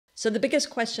So the biggest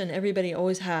question everybody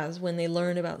always has when they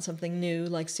learn about something new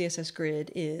like CSS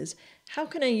Grid is, how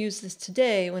can I use this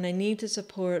today when I need to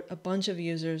support a bunch of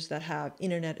users that have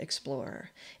Internet Explorer?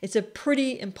 It's a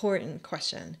pretty important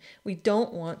question. We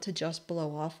don't want to just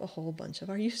blow off a whole bunch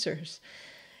of our users.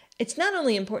 It's not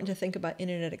only important to think about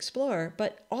Internet Explorer,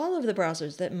 but all of the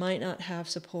browsers that might not have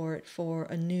support for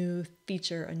a new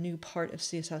feature, a new part of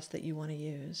CSS that you want to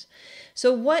use.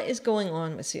 So what is going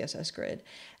on with CSS Grid?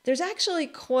 There's actually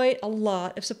quite a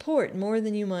lot of support, more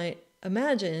than you might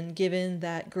imagine, given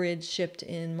that Grid shipped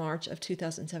in March of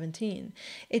 2017.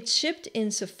 It shipped in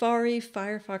Safari,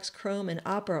 Firefox, Chrome, and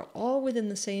Opera all within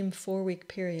the same 4-week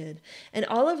period. And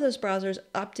all of those browsers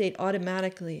update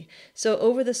automatically. So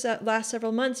over the last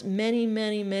several months, many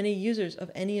users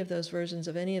of any of those versions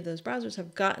of any of those browsers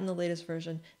have gotten the latest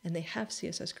version, and they have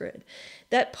CSS Grid.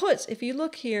 That puts, if you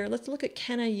look here, let's look at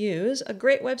Can I Use, a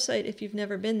great website if you've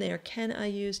never been there,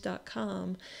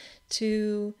 caniuse.com,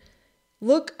 to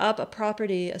look up a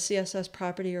property, a CSS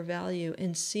property or value,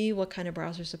 and see what kind of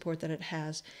browser support that it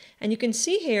has. And you can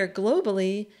see here,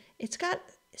 globally, it's got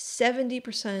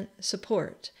 70%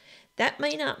 support. That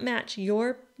might not match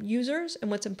your users,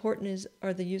 and what's important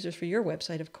are the users for your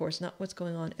website, of course, not what's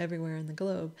going on everywhere in the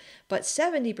globe. But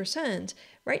 70%,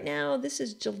 right now, this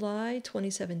is July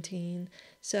 2017,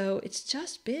 so it's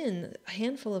just been a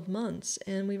handful of months,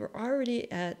 and we were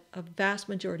already at a vast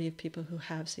majority of people who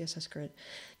have CSS Grid.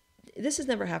 This has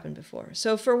never happened before.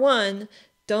 So for one,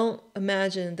 don't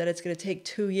imagine that it's going to take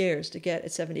 2 years to get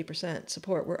at 70%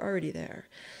 support. We're already there.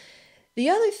 The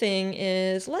other thing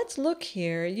is, let's look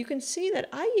here. You can see that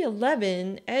IE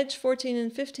 11, Edge 14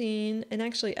 and 15, and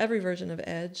actually every version of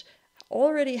Edge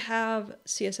already have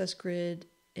CSS Grid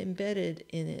embedded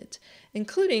in it,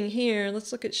 including here,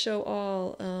 let's look at Show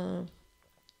All,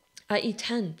 IE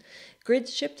 10. Grid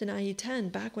shipped in IE 10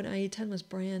 back when IE 10 was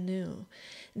brand new.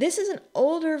 This is an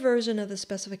older version of the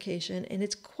specification, and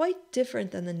it's quite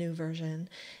different than the new version.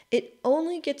 It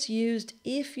only gets used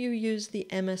if you use the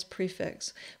MS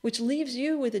prefix, which leaves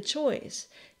you with a choice.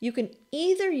 You can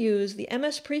either use the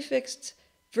MS prefixed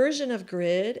version of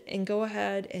Grid and go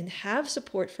ahead and have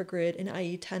support for Grid in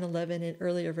IE 10, 11, and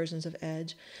earlier versions of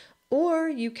Edge, or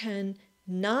you can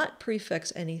not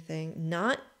prefix anything,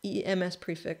 not EMS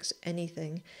prefix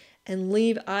anything, and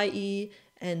leave IE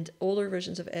and older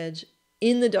versions of Edge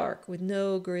in the dark with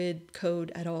no Grid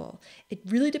code at all. It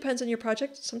really depends on your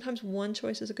project. Sometimes one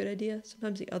choice is a good idea.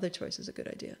 Sometimes the other choice is a good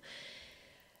idea.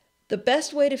 The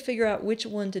best way to figure out which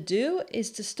one to do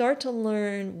is to start to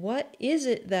learn what is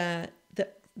it that the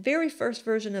very first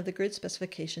version of the Grid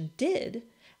specification did,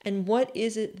 and what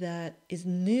is it that is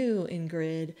new in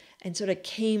Grid and sort of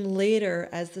came later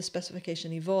as the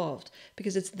specification evolved,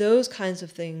 because it's those kinds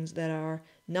of things that are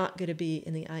not going to be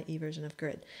in the IE version of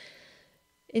Grid.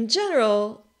 In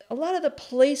general, a lot of the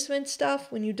placement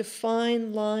stuff, when you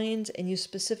define lines and you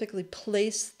specifically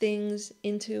place things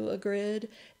into a grid,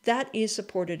 that is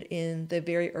supported in the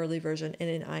very early version and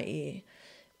in IE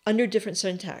under different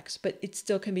syntax, but it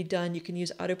still can be done. You can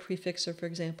use auto prefixer, for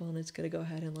example, and it's going to go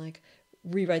ahead and like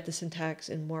rewrite the syntax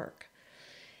and work.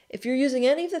 If you're using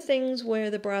any of the things where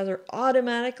the browser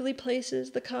automatically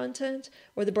places the content,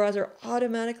 or the browser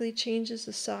automatically changes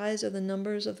the size or the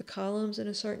numbers of the columns in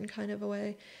a certain kind of a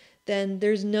way, then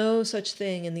there's no such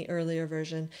thing in the earlier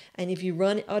version. And if you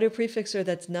run auto prefixer,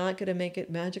 that's not going to make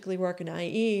it magically work in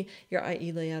IE. Your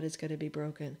IE layout is going to be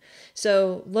broken.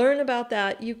 So learn about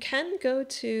that. You can go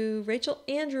to, Rachel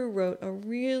Andrew wrote a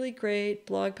really great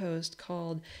blog post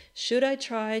called "Should I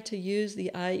Try to Use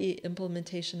the IE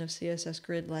Implementation of CSS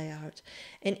Grid Layout?"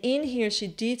 And in here she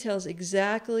details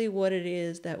exactly what it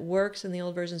is that works in the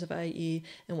old versions of IE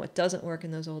and what doesn't work in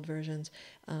those old versions,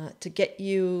 to get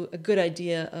you a good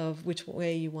idea of which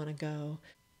way you want to go.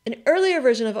 An earlier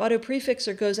version of auto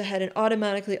prefixer goes ahead and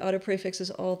automatically auto prefixes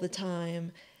all the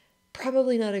time.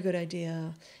 Probably not a good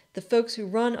idea. The folks who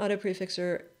run auto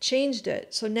prefixer changed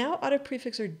it. So now auto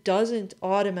prefixer doesn't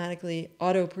automatically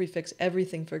auto prefix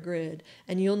everything for Grid,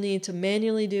 and you'll need to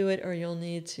manually do it, or you'll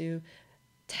need to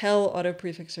tell auto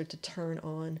prefixer to turn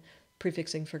on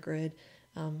prefixing for Grid.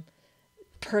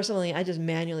 Personally, I just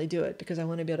manually do it because I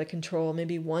want to be able to control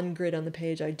maybe one grid on the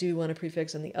page I do want to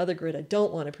prefix and the other grid I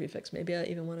don't want to prefix. Maybe I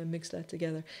even want to mix that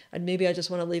together. And maybe I just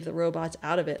want to leave the robots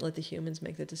out of it, let the humans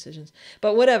make the decisions.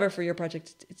 But whatever for your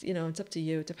project, it's up to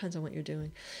you. It depends on what you're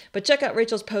doing. But check out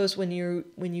Rachel's post when you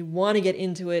want to get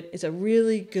into it. It's a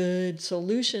really good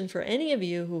solution for any of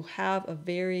you who have a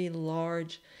very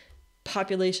large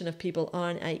population of people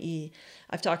on IE.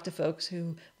 I've talked to folks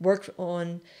who work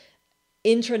on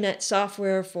intranet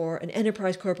software for an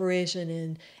enterprise corporation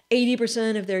and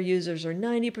 80% of their users or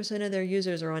 90% of their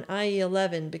users are on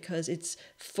IE11 because it's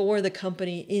for the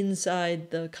company inside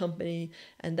the company,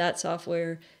 and that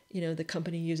software, the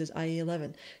company uses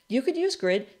IE11. You could use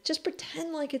Grid, just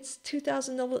pretend like it's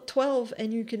 2012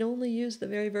 and you can only use the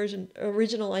very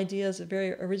original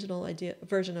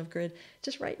version of Grid.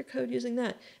 Just write your code using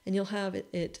that and you'll have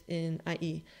it in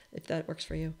IE if that works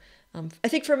for you. I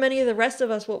think for many of the rest of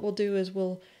us, what we'll do is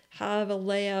we'll have a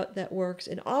layout that works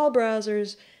in all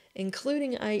browsers,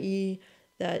 including IE,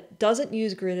 that doesn't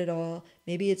use Grid at all.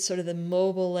 Maybe it's sort of the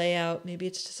mobile layout. Maybe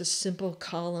it's just a simple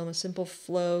column, a simple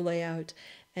flow layout.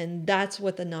 And that's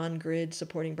what the non-Grid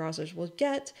supporting browsers will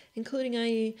get, including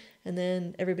IE. And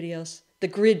then everybody else, the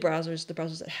Grid browsers, the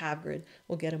browsers that have Grid,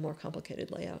 will get a more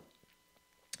complicated layout.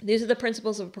 These are the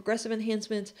principles of progressive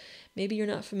enhancement. Maybe you're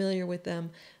not familiar with them,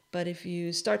 but if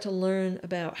you start to learn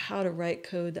about how to write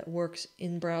code that works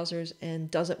in browsers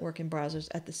and doesn't work in browsers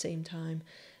at the same time,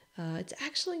 it's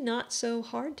actually not so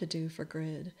hard to do for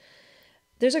Grid.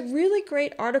 There's a really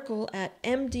great article at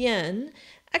MDN.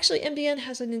 Actually, MDN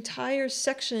has an entire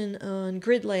section on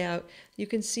Grid layout. You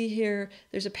can see here,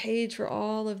 there's a page for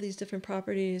all of these different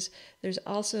properties. There's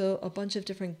also a bunch of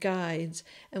different guides.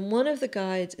 And one of the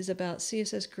guides is about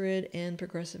CSS Grid and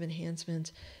progressive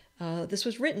enhancement. This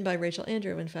was written by Rachel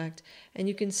Andrew, in fact. And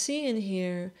you can see in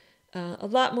here a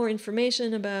lot more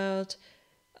information about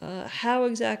how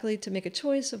exactly to make a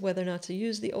choice of whether or not to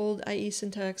use the old IE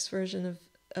syntax version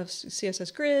of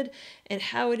CSS Grid, and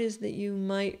how it is that you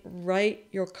might write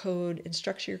your code and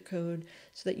structure your code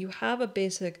so that you have a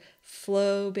basic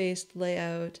flow-based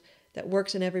layout that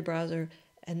works in every browser,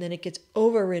 and then it gets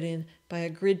overridden by a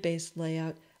grid-based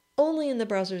layout only in the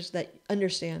browsers that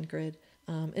understand Grid.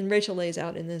 And Rachel lays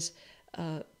out in this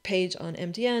page on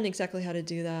MDN exactly how to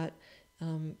do that,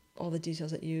 all the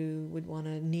details that you would want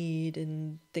to need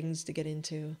and things to get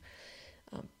into.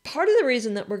 Part of the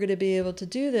reason that we're going to be able to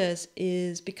do this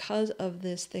is because of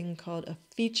this thing called a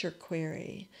feature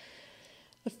query.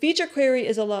 A feature query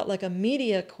is a lot like a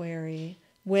media query,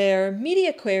 where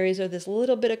media queries are this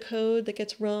little bit of code that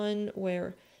gets run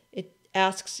where it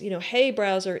asks, hey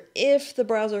browser, if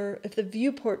the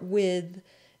viewport width,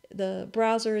 the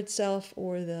browser itself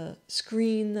or the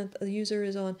screen that the user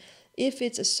is on, if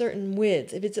it's a certain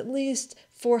width, if it's at least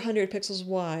 400 pixels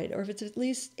wide, or if it's at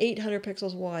least 800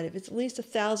 pixels wide, if it's at least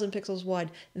 1,000 pixels wide,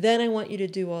 then I want you to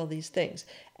do all these things.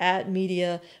 At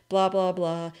media, blah, blah,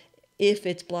 blah. If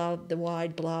it's blah, the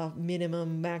wide, blah,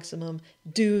 minimum, maximum,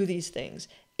 do these things.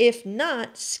 If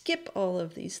not, skip all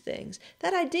of these things.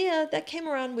 That idea, that came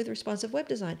around with responsive web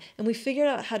design, and we figured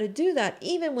out how to do that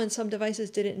even when some devices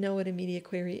didn't know what a media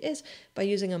query is, by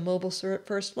using a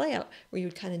mobile-first layout, where you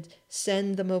would kind of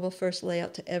send the mobile-first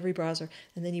layout to every browser,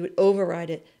 and then you would override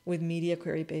it with media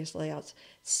query-based layouts.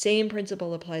 Same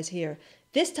principle applies here.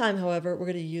 This time, however, we're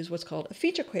going to use what's called a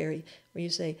feature query, where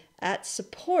you say, at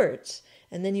supports,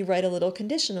 and then you write a little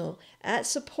conditional, at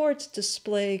supports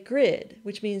display grid,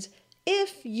 which means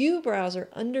if you, browser,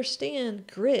 understand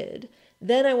Grid,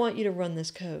 then I want you to run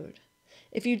this code.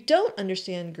 If you don't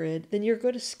understand Grid, then you're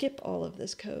going to skip all of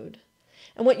this code.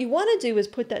 And what you want to do is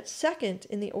put that second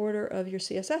in the order of your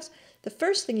CSS. The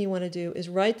first thing you want to do is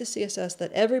write the CSS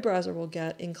that every browser will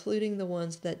get, including the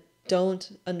ones that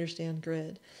don't understand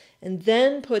Grid. And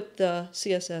then put the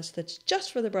CSS that's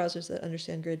just for the browsers that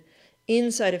understand Grid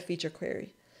inside a feature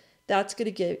query. That's going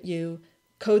to get you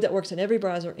code that works in every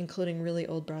browser, including really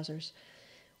old browsers.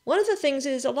 One of the things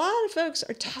is a lot of folks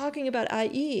are talking about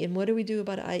IE and what do we do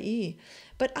about IE?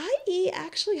 But IE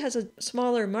actually has a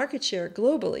smaller market share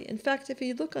globally. In fact, if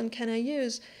you look on Can I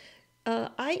Use,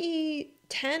 IE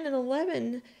 10 and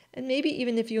 11, and maybe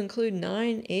even if you include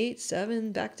 9, 8,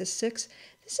 7, back to 6,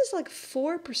 this is like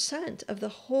 4% of the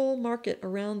whole market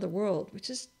around the world,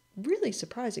 which is really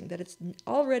surprising that it's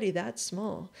already that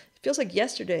small. It feels like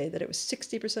yesterday that it was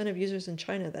 60% of users in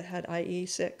China that had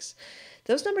IE6.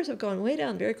 Those numbers have gone way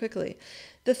down very quickly.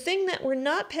 The thing that we're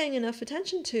not paying enough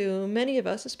attention to, many of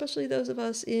us, especially those of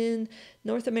us in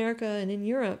North America and in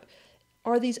Europe,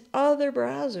 are these other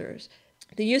browsers.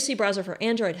 The UC browser for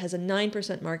Android has a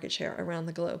 9% market share around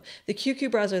the globe. The QQ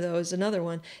browser, though, is another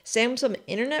one. Samsung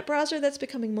Internet browser, that's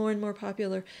becoming more and more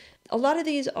popular. A lot of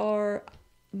these are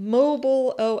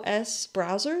mobile OS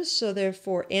browsers, so they're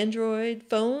for Android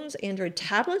phones, Android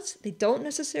tablets. They don't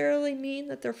necessarily mean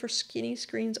that they're for skinny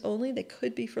screens only. They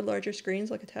could be for larger screens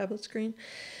like a tablet screen.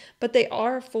 but they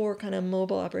are for kind of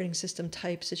mobile operating system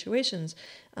type situations.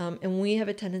 And we have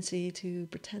a tendency to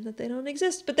pretend that they don't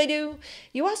exist, but they do.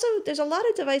 There's a lot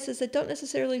of devices that don't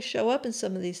necessarily show up in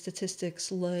some of these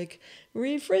statistics, like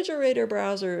refrigerator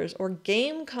browsers or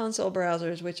game console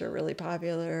browsers, which are really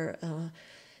popular.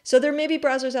 So there may be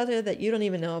browsers out there that you don't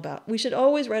even know about. We should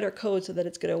always write our code so that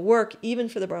it's going to work, even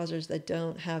for the browsers that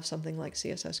don't have something like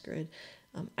CSS Grid.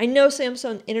 I know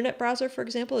Samsung Internet Browser, for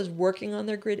example, is working on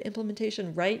their Grid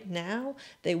implementation right now.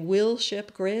 They will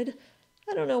ship Grid.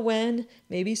 I don't know when,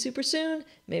 maybe super soon,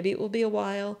 maybe it will be a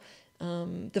while.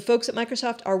 The folks at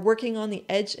Microsoft are working on the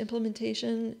Edge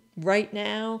implementation right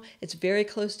now. It's very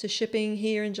close to shipping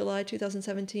here in July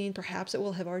 2017. Perhaps it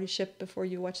will have already shipped before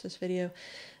you watch this video.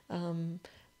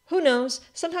 Who knows?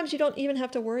 Sometimes you don't even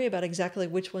have to worry about exactly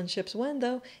which one ships when,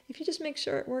 though, if you just make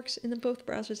sure it works in both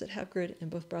browsers that have Grid and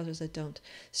both browsers that don't.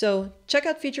 So check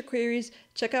out feature queries,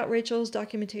 check out Rachel's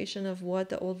documentation of what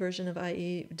the old version of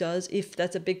IE does, if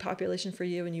that's a big population for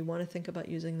you and you want to think about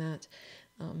using that.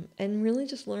 And really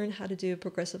just learn how to do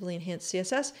progressively enhanced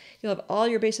CSS. You'll have all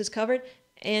your bases covered,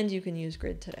 and you can use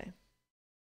Grid today.